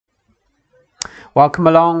Welcome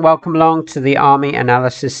along to the Army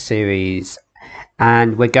Analysis series,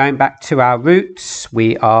 and we're going back to our roots.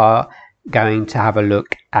 We are going to have a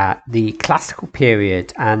look at the classical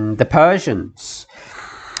period and the Persians.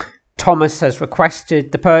 Thomas has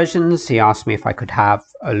requested the Persians. He asked me if I could have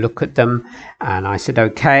a look at them, and I said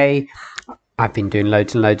okay. I've been doing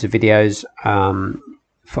loads and loads of videos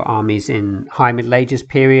for armies in High Middle Ages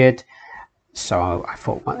period. So I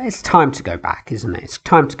thought, well, it's time to go back, isn't it? It's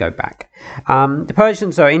time to go back. The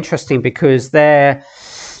Persians are interesting because they're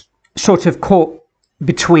sort of caught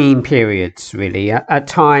between periods, really. At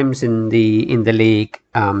times in the league,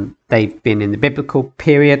 they've been in the biblical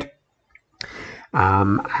period,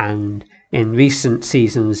 and in recent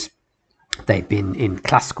seasons, they've been in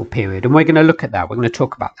classical period. And we're going to look at that. We're going to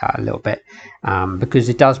talk about that a little bit because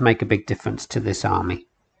it does make a big difference to this army.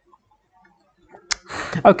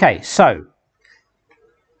 Okay, so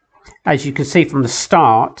as you can see from the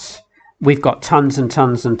start, we've got tons and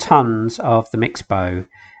tons and tons of the mixed bow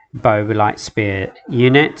with light spear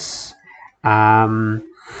units. Now,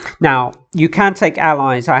 you can take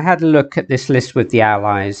allies. I had a look at this list with the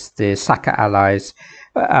allies, the Saka allies,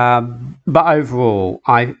 but overall,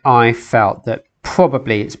 I felt that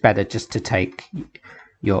probably it's better just to take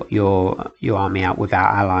your army out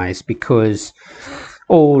without allies, because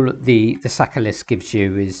all the Saka list gives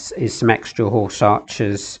you is some extra horse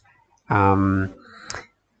archers. And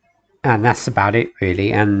that's about it,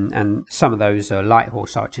 really, and some of those are light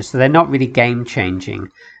horse archers, so they're not really game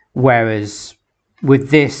changing, whereas with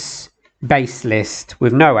this base list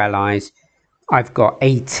with no allies, I've got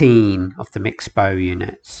 18 of the mixed bow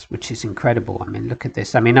units, which is incredible. I mean, look at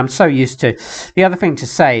this. I mean, I'm so used to... The other thing to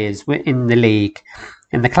say is we're in the league,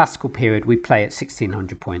 in the classical period, we play at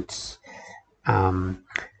 1600 points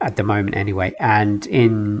at the moment anyway, and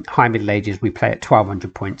in High Middle Ages we play at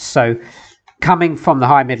 1200 points. So coming from the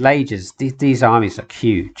High Middle Ages, these armies are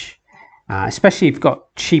huge, especially if you've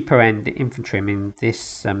got cheaper end infantry. I mean,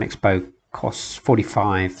 this mixed bow costs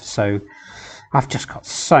 45, so I've just got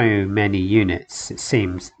so many units, it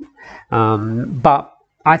seems, but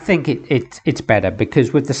I think it's better,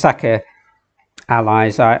 because with the Saka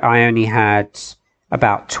allies I only had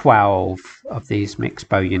about 12 of these mixed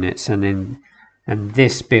bow units, and in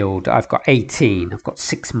this build I've got 18. I've got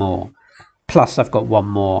 6 more, plus I've got 1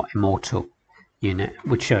 more immortal unit,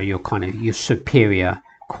 which are your superior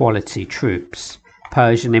quality troops.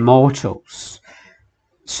 Persian immortals,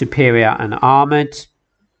 superior and armored,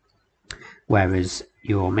 whereas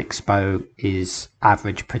your mixed bow is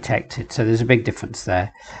average protected. So there's a big difference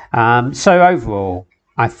there. So overall,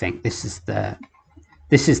 I think this is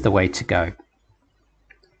the way to go.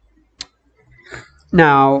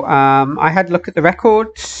 Now, I had a look at the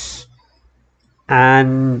records,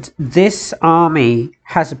 and this army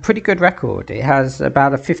has a pretty good record. It has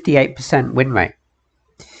about a 58% win rate,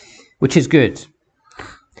 which is good.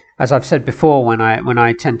 As I've said before, when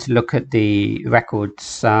I tend to look at the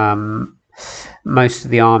records, most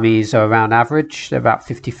of the armies are around average. They're about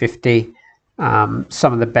 50-50.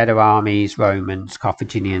 Some of the better armies, Romans,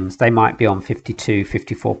 Carthaginians, they might be on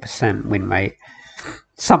 52-54% win rate.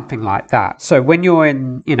 Something like that. So when you're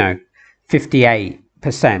in,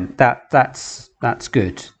 58%, that's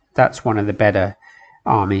good. That's one of the better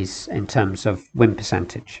armies in terms of win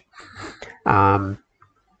percentage. And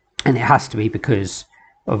it has to be because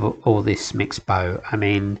of all this mixed bow. I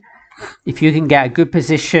mean, if you can get a good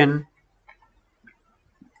position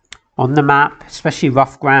on the map, especially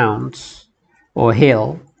rough grounds or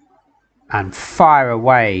hill, and fire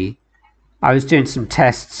away. I was doing some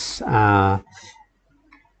tests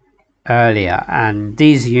earlier, and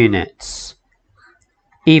these units,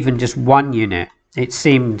 even just one unit, it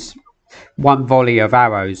seemed one volley of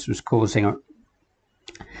arrows was causing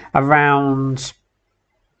around,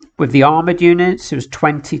 with the armored units it was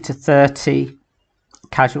 20 to 30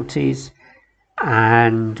 casualties,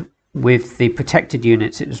 and with the protected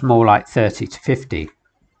units it was more like 30 to 50,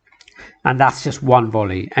 and that's just one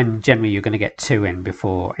volley, and generally you're going to get 2 in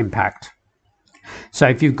before impact. So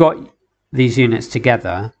if you've got these units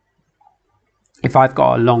together, if I've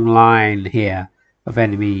got a long line here of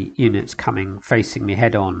enemy units facing me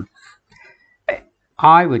head on,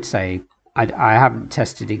 I would say, I haven't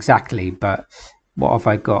tested exactly, but what have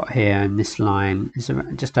I got here in this line? Is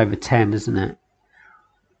just over 10, isn't it?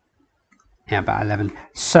 Yeah, about 11.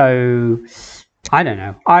 So I don't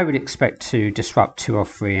know. I would expect to disrupt 2 or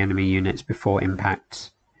 3 enemy units before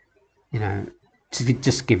impact. To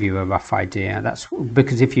just give you a rough idea. That's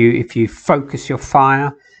because if you focus your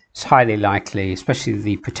fire, it's highly likely, especially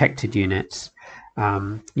the protected units,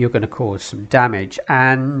 you're going to cause some damage.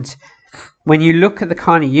 And when you look at the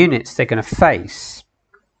kind of units they're going to face,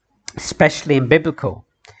 especially in biblical.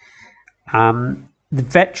 The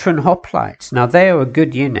veteran hoplites, now they are a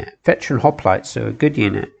good unit. Veteran hoplites are a good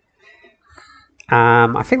unit.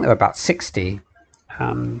 I think they're about 60,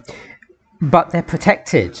 but they're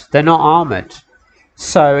protected. They're not armored.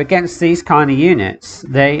 So against these kind of units,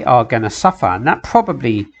 they are going to suffer, and that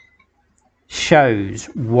probably shows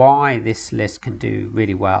why this list can do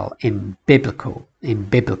really well in biblical.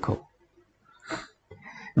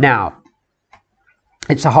 Now,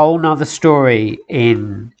 it's a whole nother story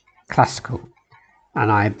in classical,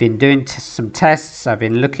 and I've been doing some tests. I've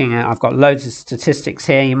been looking at, I've got loads of statistics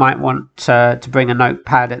here. You might want to bring a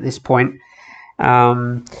notepad at this point,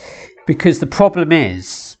 because the problem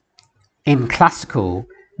is, in classical,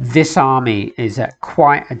 this army is at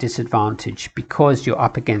quite a disadvantage because you're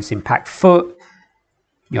up against impact foot,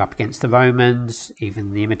 you're up against the Romans,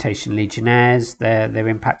 even the imitation legionnaires, they're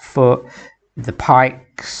impact foot, the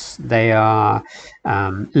pikes, they are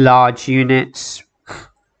large units,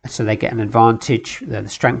 so they get an advantage, they're the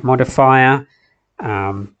strength modifier,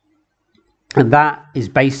 and that is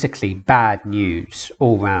basically bad news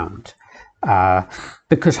all round,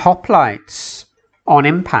 because hoplites on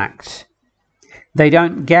impact, they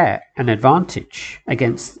don't get an advantage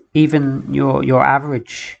against even your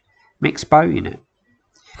average mixed bow unit.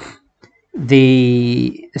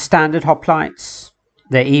 The standard hoplites,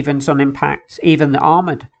 they're evens on impact. Even the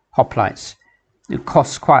armored hoplites, it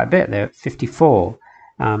costs quite a bit. They're at 54,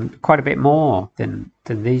 quite a bit more than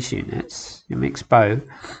these units, your mixed bow.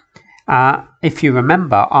 If you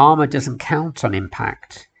remember, armor doesn't count on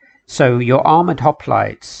impact. So your armored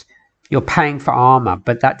hoplites, you're paying for armor,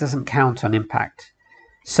 but that doesn't count on impact.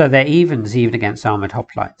 So they're evens even against armored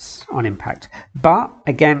hoplites on impact. But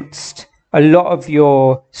against a lot of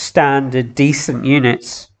your standard decent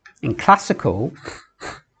units in classical,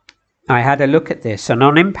 I had a look at this, and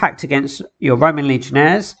on impact against your Roman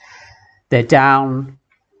legionnaires, they're down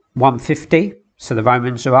 150. So the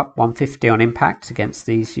Romans are up 150 on impact against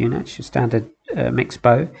these units, your standard mixed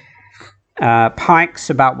bow. Pikes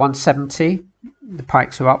about 170. The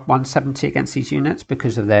pikes are up 170 against these units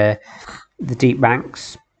because of the deep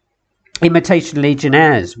ranks. Imitation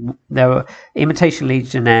legionnaires, imitation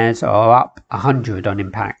legionnaires are up 100 on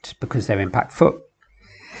impact because they're impact foot.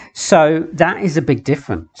 So that is a big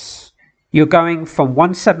difference. You're going from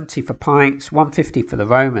 170 for pikes, 150 for the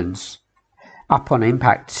Romans, up on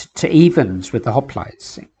impact to evens with the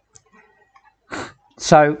hoplites.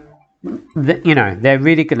 So they're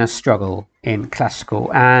really going to struggle in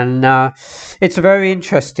classical, and it's very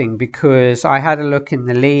interesting because I had a look in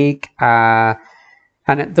the league, and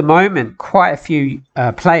at the moment quite a few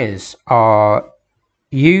players are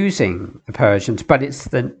using the Persians, but it's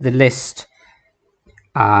the list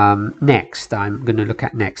next I'm going to look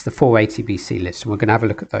at next, the 480 BC list, and we're going to have a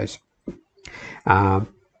look at those.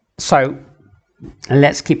 So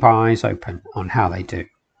let's keep our eyes open on how they do,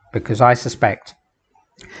 because I suspect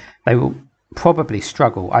they will probably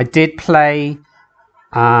struggle. I did play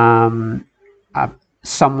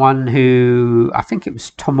someone who, I think it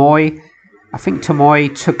was Tomoy. I think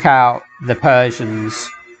Tomoy took out the Persians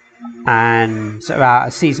and about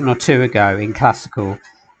a season or two ago in classical,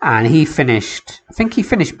 and he finished, I think he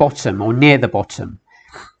finished bottom or near the bottom.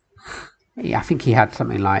 Yeah, I think he had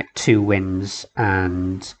something like 2 wins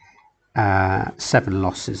and 7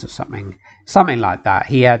 losses or something like that.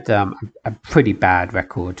 He had a pretty bad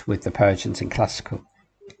record with the Persians in classical.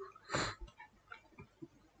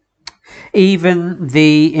 Even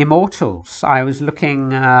the Immortals, I was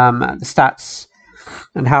looking at the stats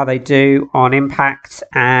and how they do on impact,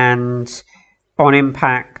 and on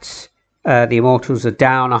impact the Immortals are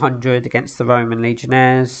down 100 against the Roman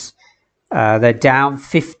legionnaires. They're down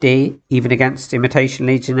 50 even against imitation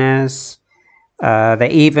legionnaires. They're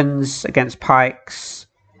evens against pikes,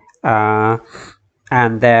 and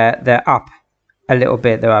they're up a little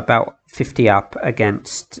bit. They're about 50 up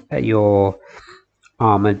against your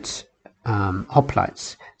armored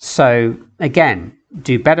hoplites. So again,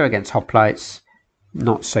 do better against hoplites,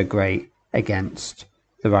 not so great against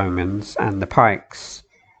the Romans and the pikes.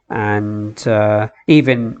 And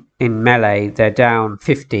even in melee, they're down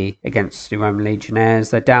 50 against the Roman legionnaires.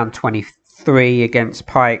 They're down 23 against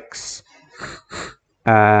pikes.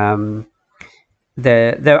 They're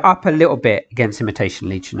up a little bit against imitation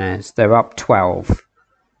legionnaires. They're up 12.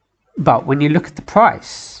 But when you look at the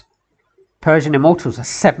price, Persian Immortals are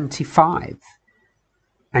 75.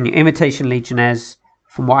 And your imitation legionnaires,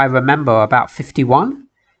 from what I remember, are about 51.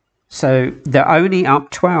 So they're only up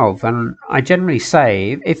 12. And I generally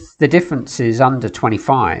say if the difference is under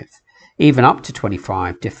 25, even up to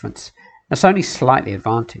 25 difference, that's only slightly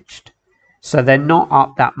advantaged. So they're not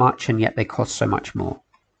up that much, and yet they cost so much more.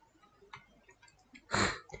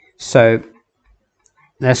 So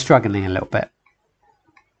they're struggling a little bit.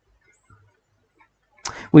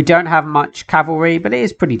 We don't have much cavalry, but it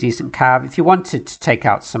is pretty decent cav. If you wanted to take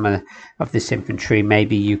out some of this infantry,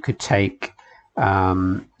 maybe you could take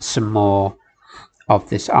some more of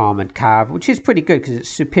this armoured cav, which is pretty good because it's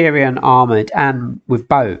superior and armoured and with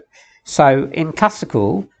bow. So in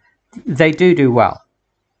classical, they do well.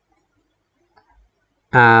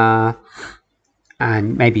 And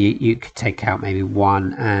maybe you could take out maybe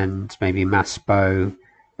one and maybe mass bow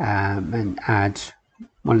and add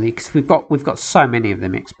one of these, because we've got so many of the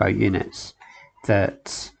mixed bow units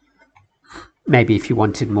that maybe if you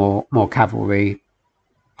wanted more cavalry,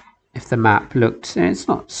 if the map looked, it's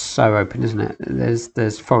not so open, isn't it?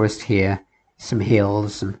 There's forest here, some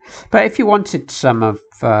hills, but if you wanted some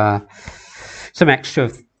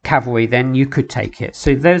extra cavalry, then you could take it.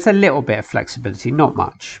 So there's a little bit of flexibility, not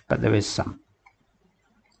much, but there is some.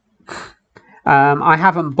 I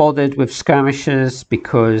haven't bothered with skirmishers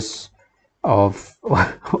because of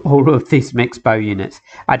all of these mixed bow units.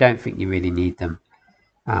 I don't think you really need them.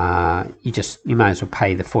 You might as well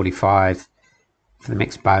pay the 45 for the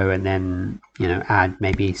mixed bow, and then add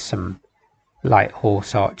maybe some light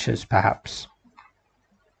horse archers perhaps.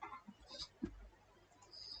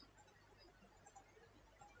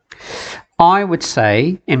 I would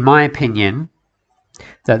say, in my opinion,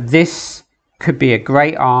 that this could be a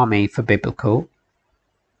great army for biblical,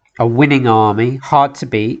 a winning army, hard to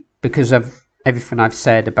beat because of everything I've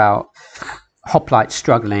said about hoplites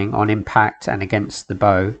struggling on impact and against the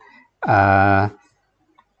bow.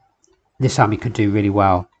 This army could do really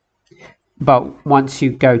well. But once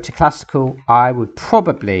you go to classical, I would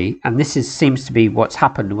probably, and this seems to be what's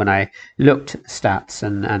happened when I looked at the stats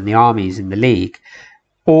and the armies in the league,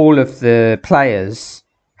 all of the players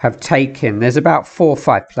have taken, there's about 4 or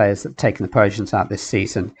 5 players that have taken the Persians out this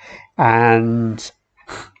season, and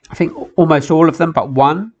I think almost all of them but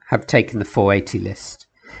one have taken the 480 list,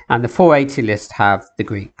 and the 480 list have the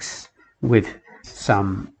Greeks with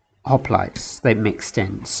some hoplites they mixed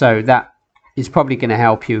in. So that is probably going to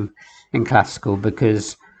help you in classical,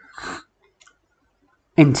 because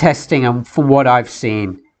in testing and from what I've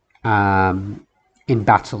seen in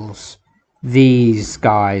battles, these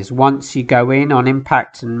guys, once you go in on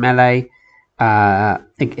impact and melee,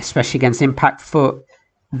 especially against impact foot,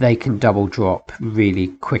 they can double drop really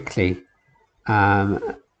quickly,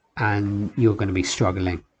 and you're going to be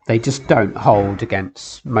struggling. They just don't hold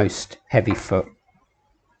against most heavy foot,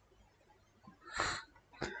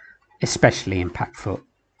 especially impact foot.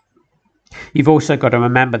 You've also got to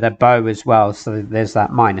remember their bow as well, so there's that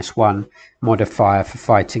 -1 modifier for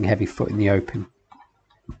fighting heavy foot in the open.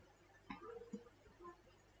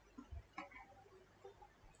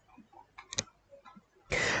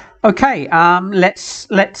 Okay,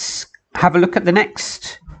 let's have a look at the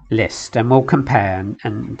next list, and we'll compare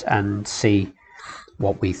and see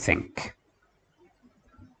what we think.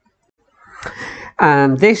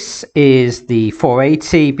 And this is the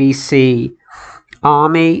 480 BC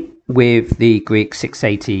army with the Greek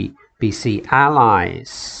 680 BC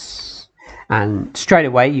allies. And straight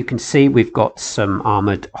away you can see we've got some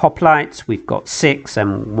armoured hoplites. We've got 6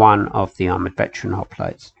 and 1 of the armoured veteran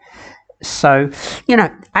hoplites. So,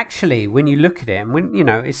 actually, when you look at it, and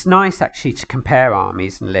it's nice actually to compare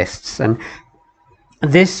armies and lists, and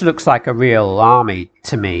this looks like a real army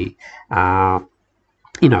to me,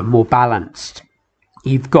 more balanced.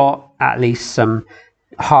 You've got at least some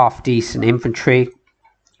half decent infantry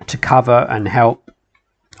to cover and help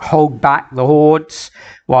hold back the hordes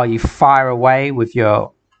while you fire away with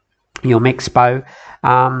your mixed bow.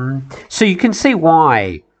 So you can see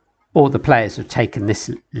why all the players have taken this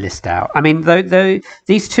list out. I mean,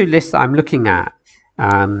 these 2 lists that I'm looking at,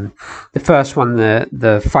 the first one,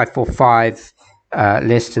 the 545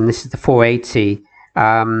 list, and this is the 480,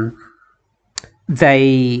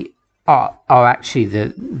 they are actually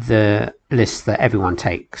the list that everyone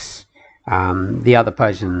takes. The other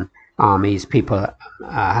Persian armies, people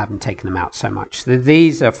haven't taken them out so much. So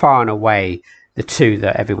these are far and away the 2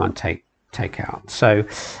 that everyone take out. So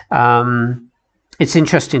it's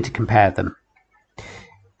interesting to compare them.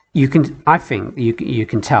 I think you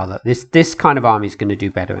can tell that this kind of army is going to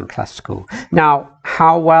do better in classical. Now,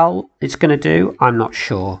 how well it's going to do, I'm not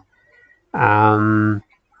sure.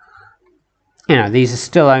 These are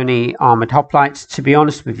still only armored hoplites. To be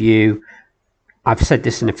honest with you, I've said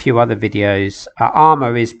this in a few other videos,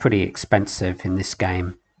 armor is pretty expensive in this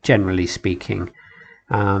game, generally speaking.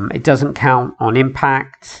 It doesn't count on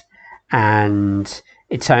impact, and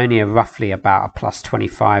it's only roughly about a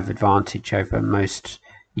 +25 advantage over most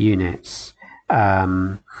units,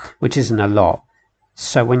 which isn't a lot.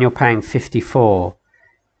 So when you're paying 54,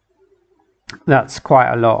 That's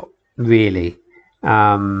quite a lot, really.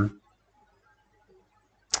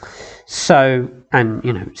 So, and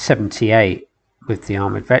you know, 78 with the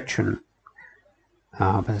armored veteran,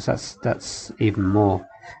 but that's even more.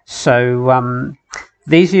 So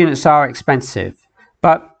these units are expensive,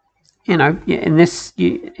 but you know, in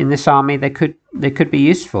this army, they could be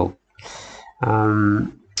useful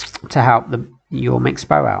to help your mixed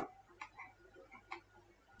bow out.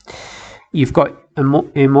 You've got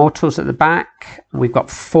immortals at the back. We've got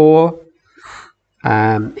 4.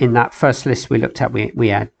 In that first list we looked at, we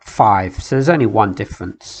had 5, so there's only 1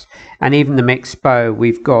 difference. And even the mixed bow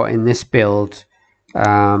we've got in this build,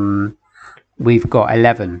 we've got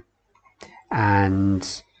 11,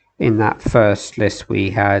 and in that first list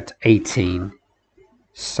we had 18,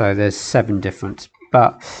 so there's 7 difference.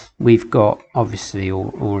 But we've got obviously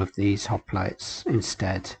all of these hoplites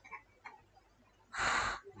instead.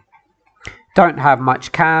 Don't have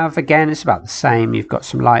much cav. Again, it's about the same. You've got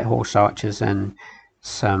some light horse archers and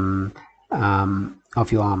some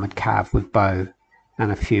of your armored cav with bow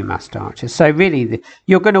and a few master archers. So really,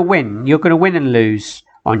 you're going to win. You're going to win and lose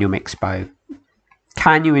on your mixed bow.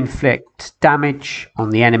 Can you inflict damage on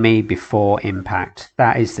the enemy before impact?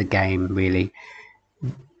 That is the game, really.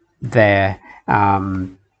 There,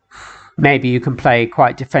 maybe you can play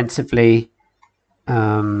quite defensively.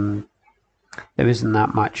 There isn't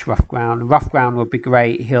that much rough ground. Rough ground would be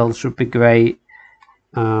great. Hills would be great.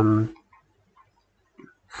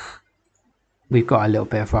 We've got a little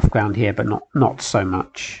bit of rough ground here, but not so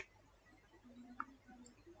much.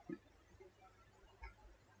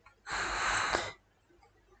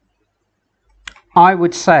 I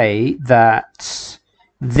would say that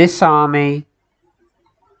this army,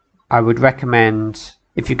 I would recommend,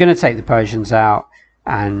 if you're going to take the Persians out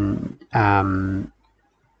and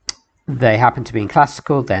they happen to be in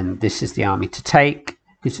classical, then this is the army to take,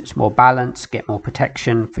 because it's more balanced, get more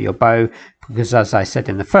protection for your bow, because as I said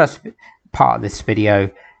in the first part of this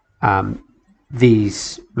video,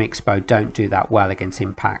 these mixed bow don't do that well against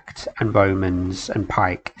impact and Romans and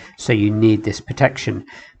pike, so you need this protection.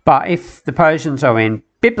 But if the Persians are in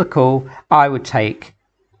biblical, I would take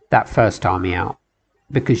that first army out,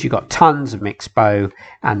 because you've got tons of mixed bow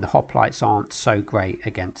and the hoplites aren't so great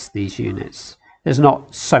against these units. There's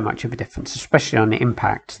not so much of a difference, especially on the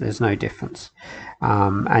impact. There's no difference,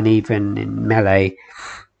 and even in melee,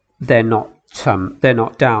 they're not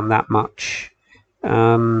down that much.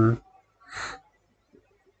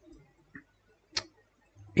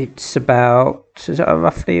 It's about, is it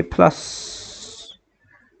roughly a plus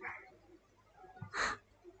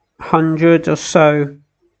 100 or so.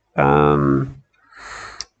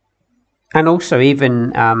 And also,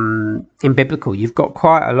 even in biblical, you've got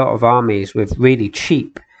quite a lot of armies with really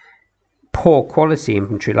cheap, poor quality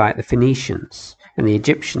infantry, like the Phoenicians and the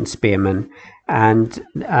Egyptian spearmen. And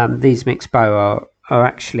these mixed bow are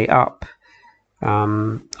actually up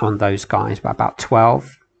on those guys by about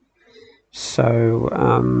 12. So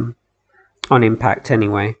on impact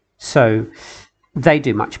anyway. So they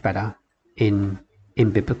do much better in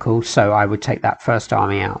biblical. So I would take that first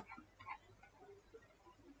army out.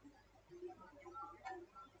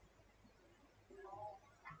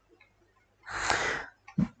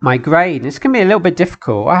 My grade, this can be a little bit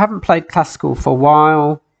difficult. I haven't played classical for a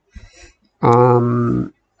while.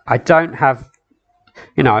 I don't have,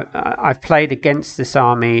 you know, I've played against this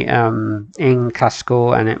army in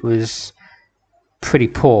classical and it was pretty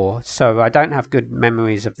poor, so I don't have good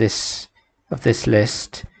memories of this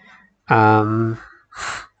list.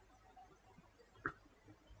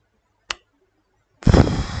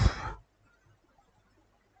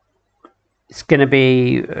 It's going to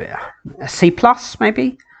be a C+,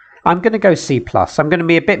 maybe. I'm going to go C+. I'm going to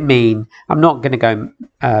be a bit mean. I'm not going to go B-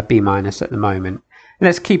 at the moment.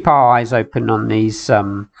 Let's keep our eyes open on these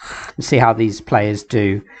and see how these players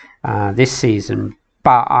do this season.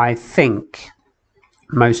 But I think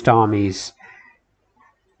most armies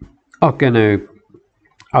are going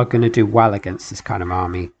to do well against this kind of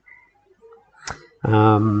army.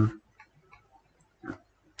 You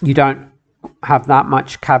don't have that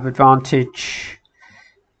much cav advantage.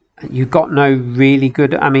 You've got no really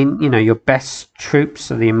good, I mean, you know, your best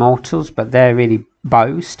troops are the immortals, but they're really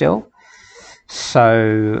bow still.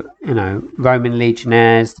 So, you know, Roman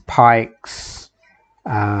legionnaires, the pikes,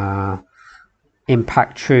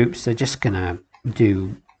 impact troops, they're just gonna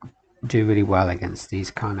do really well against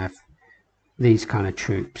these kind of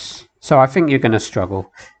troops. So I think you're going to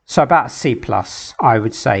struggle. So about C+, I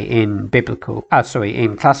would say, in biblical,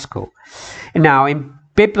 in classical. Now in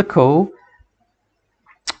biblical,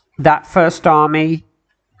 that first army,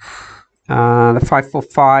 the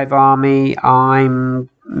 545 army, I'm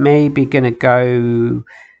maybe going to go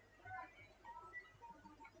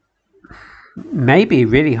maybe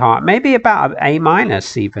really hard, maybe about A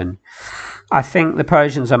minus even. I think the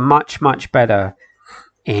Persians are much better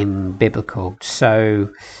in biblical.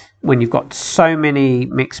 So when you've got so many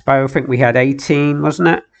mixed bow, I think we had 18, wasn't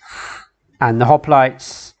it? And the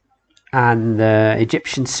hoplites and the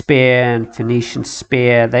Egyptian spear and Phoenician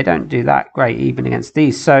spear, they don't do that great even against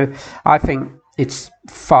these. So I think it's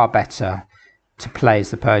far better to play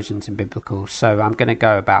as the Persians in biblical. So I'm going to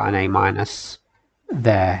go about an A minus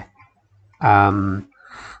there.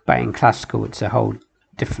 But in classical, it's a whole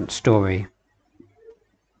different story.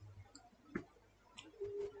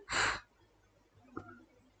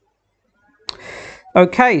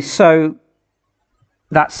 Okay, so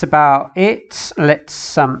that's about it. Let's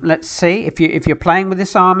see if you're playing with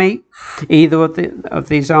this army, either of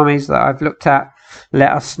these armies that I've looked at.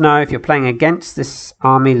 Let us know. If you're playing against this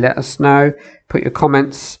army, let us know. Put your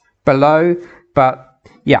comments below. But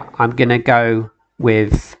yeah, I'm gonna go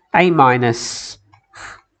with A minus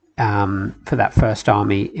for that first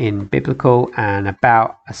army in biblical, and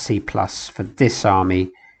about a C plus for this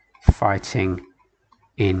army fighting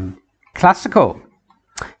in classical.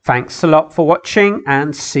 Thanks a lot for watching,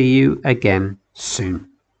 and see you again soon.